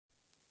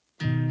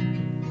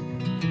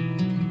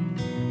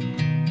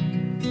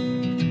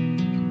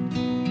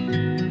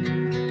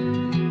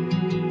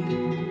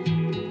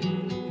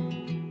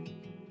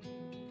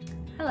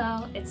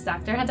It's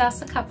Dr.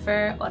 Hadassah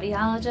Kupfer,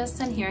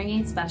 audiologist and hearing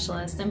aid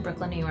specialist in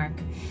Brooklyn, New York.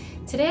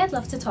 Today I'd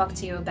love to talk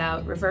to you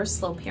about reverse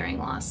slope hearing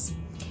loss.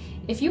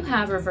 If you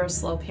have reverse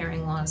slope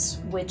hearing loss,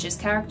 which is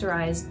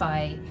characterized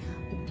by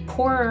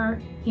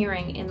poorer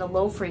hearing in the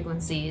low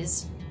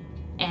frequencies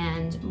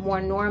and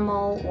more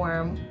normal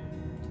or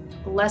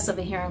less of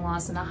a hearing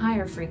loss in the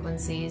higher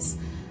frequencies,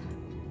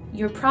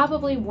 you're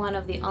probably one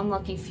of the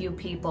unlucky few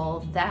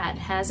people that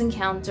has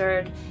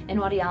encountered an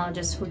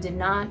audiologist who did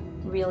not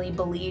really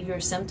believe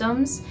your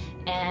symptoms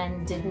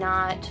and did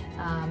not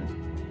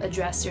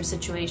address your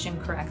situation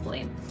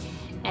correctly.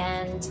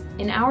 And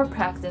in our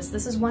practice,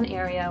 this is one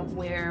area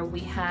where we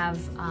have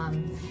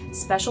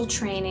special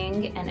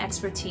training and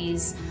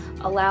expertise,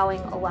 allowing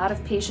a lot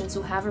of patients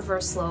who have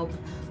reverse slope,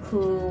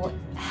 who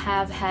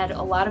have had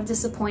a lot of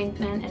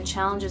disappointment and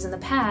challenges in the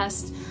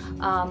past.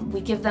 We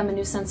give them a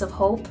new sense of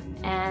hope,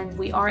 and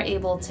we are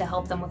able to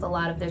help them with a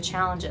lot of their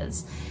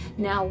challenges.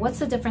 Now, what's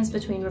the difference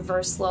between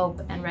reverse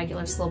slope and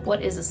regular slope?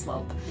 What is a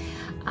slope?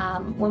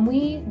 When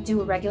we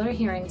do a regular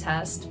hearing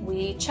test,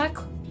 we check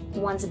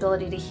one's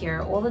ability to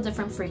hear all the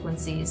different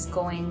frequencies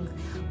going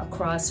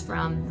across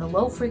from the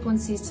low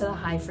frequencies to the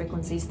high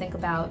frequencies. Think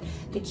about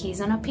the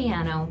keys on a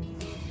piano.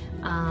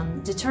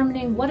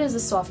 Determining what is the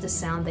softest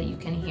sound that you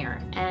can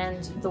hear.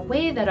 And the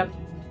way that a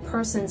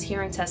person's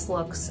hearing test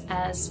looks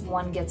as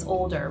one gets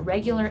older,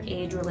 regular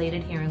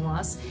age-related hearing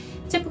loss,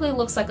 typically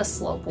looks like a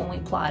slope when we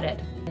plot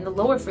it. In the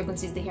lower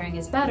frequencies, the hearing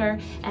is better,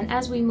 and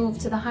as we move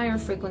to the higher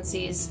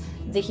frequencies,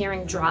 the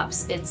hearing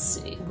drops.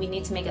 We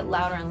need to make it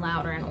louder and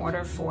louder in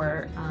order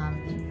for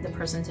the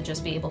person to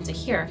just be able to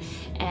hear.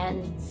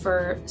 And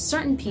for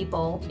certain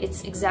people,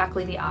 it's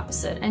exactly the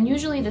opposite. And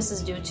usually this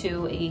is due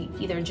to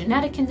either a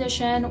genetic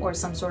condition or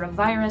some sort of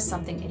virus,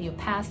 something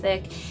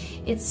idiopathic.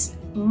 It's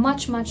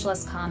much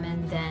less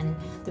common than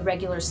the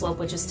regular slope,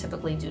 which is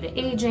typically due to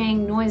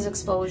aging, noise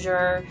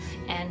exposure,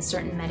 and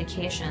certain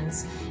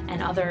medications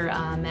and other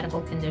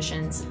medical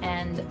conditions.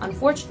 And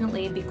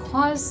unfortunately,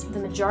 because the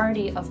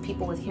majority of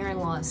people with hearing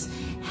loss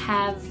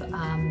have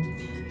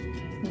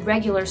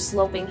regular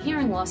sloping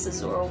hearing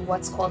losses, or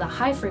what's called a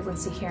high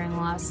frequency hearing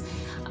loss,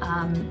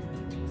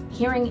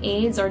 hearing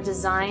aids are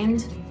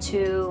designed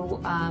to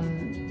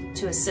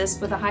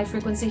assist with a high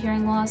frequency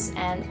hearing loss,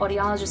 and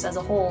audiologists as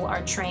a whole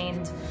are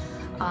trained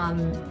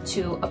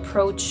to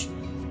approach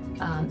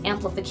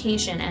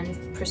amplification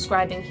and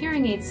prescribing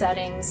hearing aid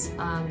settings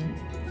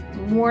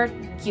more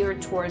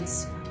geared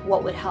towards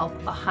what would help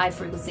a high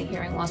frequency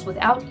hearing loss,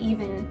 without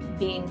even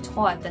being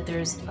taught that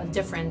there's a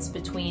difference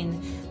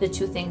between the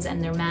two things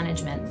and their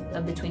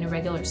management, between a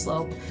regular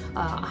slope,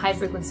 a high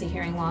frequency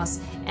hearing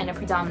loss, and a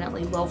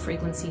predominantly low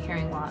frequency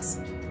hearing loss.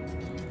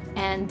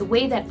 And the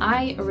way that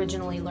I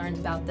originally learned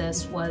about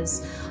this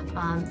was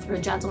through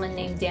a gentleman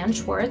named Dan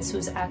Schwartz,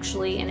 who's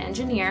actually an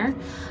engineer,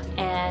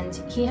 and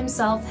he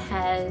himself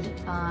had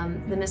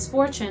the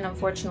misfortune,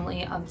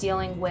 unfortunately, of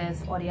dealing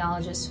with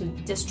audiologists who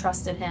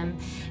distrusted him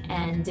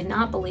and did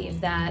not believe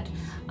that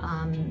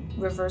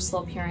reverse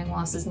slope hearing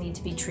losses need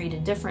to be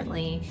treated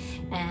differently.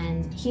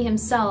 And he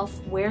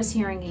himself wears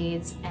hearing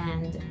aids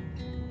and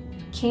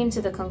came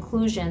to the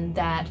conclusion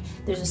that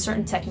there's a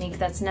certain technique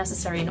that's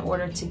necessary in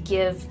order to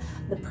give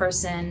the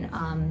person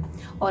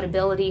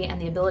audibility and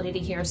the ability to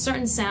hear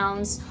certain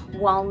sounds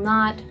while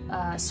not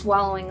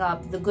swallowing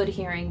up the good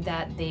hearing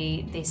that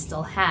they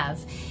still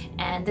have.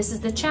 And this is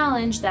the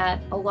challenge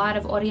that a lot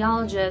of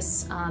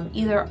audiologists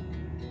either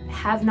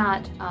have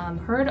not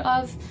heard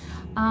of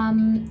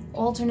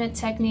alternate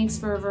techniques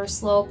for reverse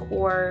slope,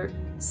 or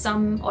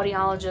some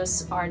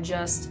audiologists are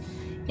just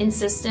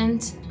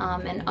insistent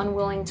and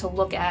unwilling to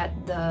look at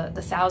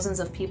the thousands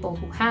of people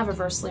who have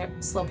reverse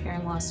slope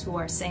hearing loss who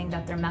are saying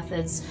that their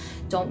methods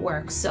don't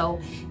work.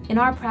 So in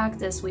our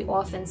practice, we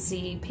often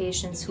see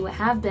patients who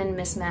have been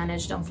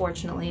mismanaged,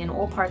 unfortunately, in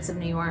all parts of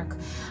New York,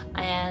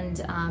 and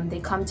they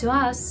come to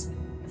us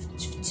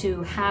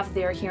to have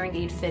their hearing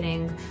aid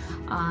fitting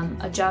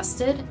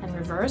adjusted and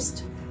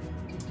reversed.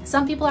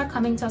 Some people are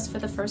coming to us for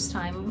the first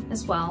time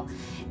as well,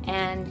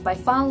 and by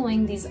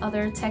following these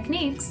other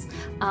techniques,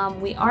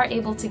 we are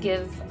able to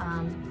give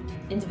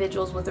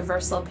individuals with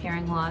reverse slope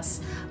hearing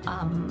loss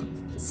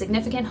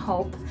significant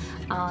hope.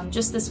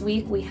 Just this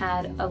week we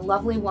had a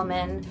lovely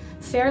woman,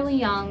 fairly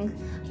young,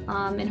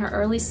 in her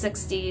early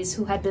 60s,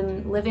 who had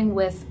been living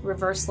with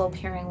reverse slope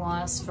hearing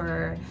loss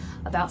for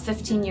about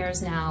 15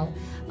 years now.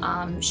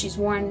 She's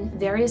worn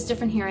various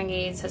different hearing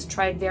aids, has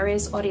tried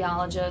various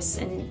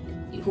audiologists, and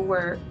who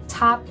were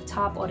top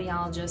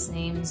audiologist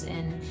names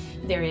in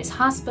various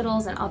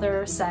hospitals and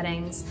other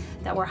settings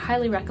that were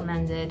highly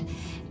recommended.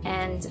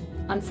 And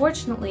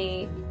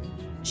unfortunately,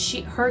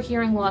 her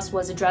hearing loss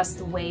was addressed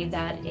the way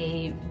that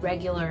a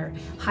regular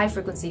high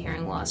frequency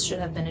hearing loss should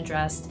have been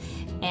addressed.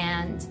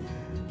 And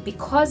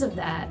because of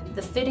that,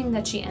 the fitting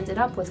that she ended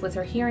up with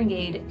her hearing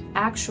aid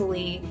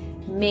actually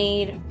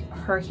made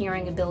her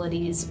hearing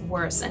abilities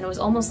worse. And it was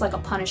almost like a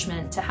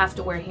punishment to have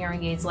to wear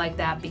hearing aids like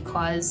that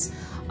because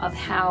of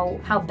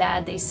how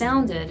bad they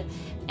sounded.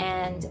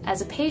 And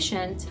as a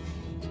patient,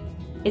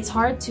 it's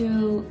hard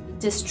to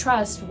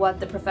distrust what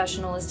the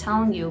professional is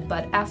telling you,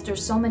 but after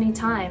so many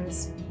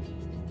times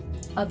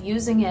of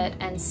using it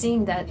and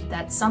seeing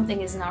that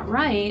something is not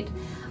right,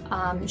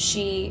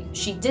 she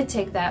did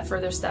take that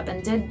further step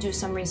and did do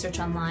some research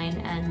online,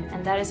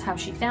 and that is how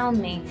she found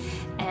me.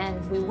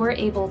 And we were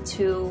able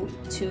to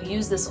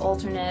use this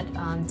alternate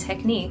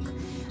technique,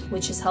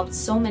 which has helped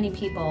so many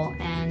people.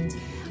 And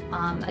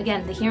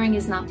again, the hearing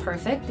is not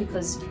perfect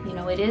because, you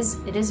know, it is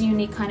a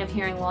unique kind of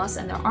hearing loss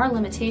and there are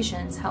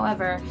limitations.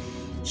 However,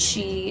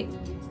 she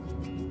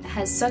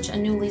has such a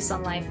new lease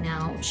on life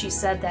now. She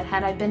said that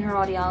had I been her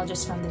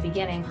audiologist from the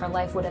beginning, her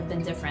life would have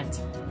been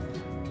different.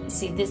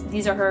 See,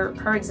 these are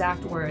her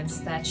exact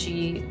words that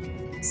she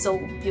so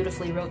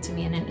beautifully wrote to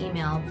me in an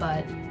email,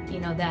 but you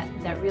know,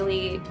 that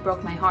really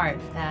broke my heart,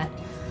 that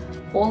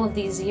all of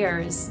these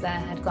years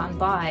that had gone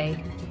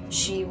by,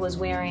 she was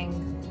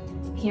wearing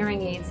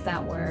hearing aids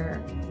that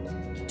were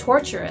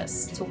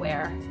torturous to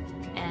wear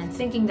and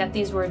thinking that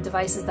these were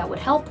devices that would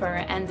help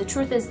her. And the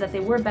truth is that they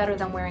were better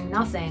than wearing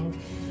nothing,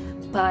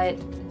 but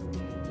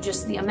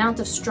just the amount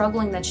of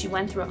struggling that she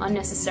went through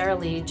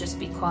unnecessarily just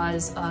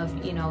because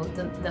of, you know,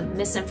 the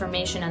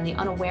misinformation and the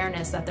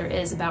unawareness that there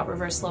is about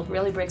reverse slope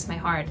really breaks my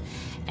heart.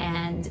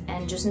 And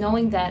just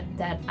knowing that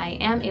I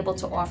am able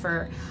to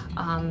offer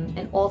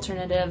an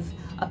alternative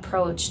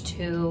approach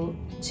to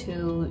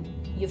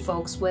you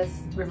folks with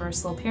reverse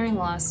slope hearing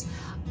loss,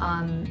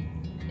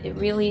 it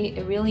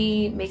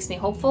really makes me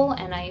hopeful,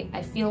 and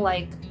I feel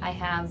like I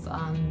have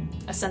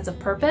a sense of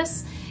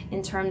purpose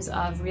in terms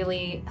of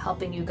really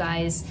helping you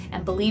guys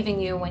and believing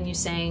you when you're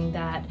saying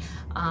that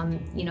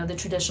you know, the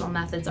traditional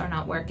methods are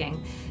not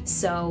working.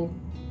 So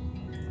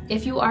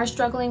if you are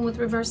struggling with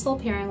reverse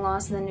slope hearing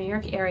loss in the New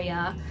York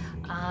area,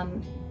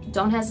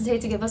 don't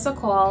hesitate to give us a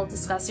call,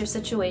 discuss your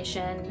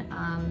situation.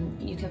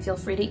 You can feel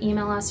free to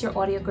email us your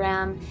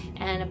audiogram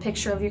and a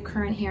picture of your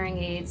current hearing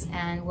aids,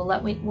 and we'll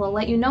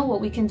let you know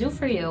what we can do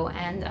for you.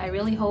 And I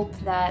really hope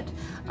that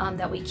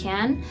that we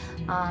can.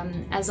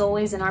 As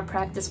always in our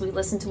practice, we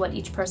listen to what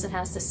each person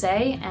has to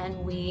say, and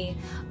we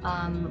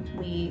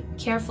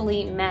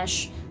carefully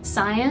mesh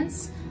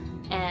science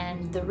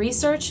and the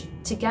research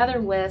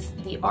together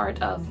with the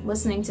art of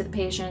listening to the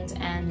patient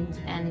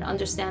and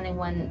understanding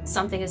when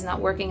something is not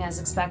working as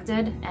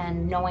expected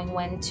and knowing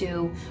when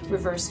to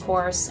reverse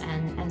course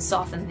and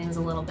soften things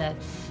a little bit.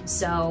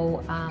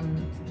 So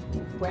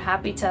we're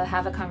happy to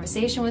have a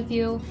conversation with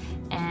you,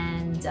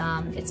 and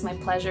it's my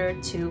pleasure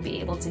to be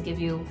able to give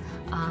you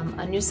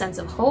a new sense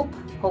of hope.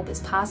 Hope is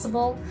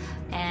possible,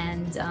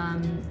 and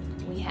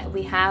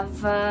we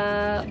have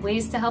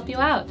ways to help you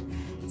out.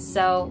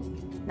 So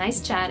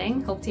nice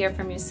chatting. Hope to hear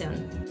from you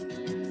soon.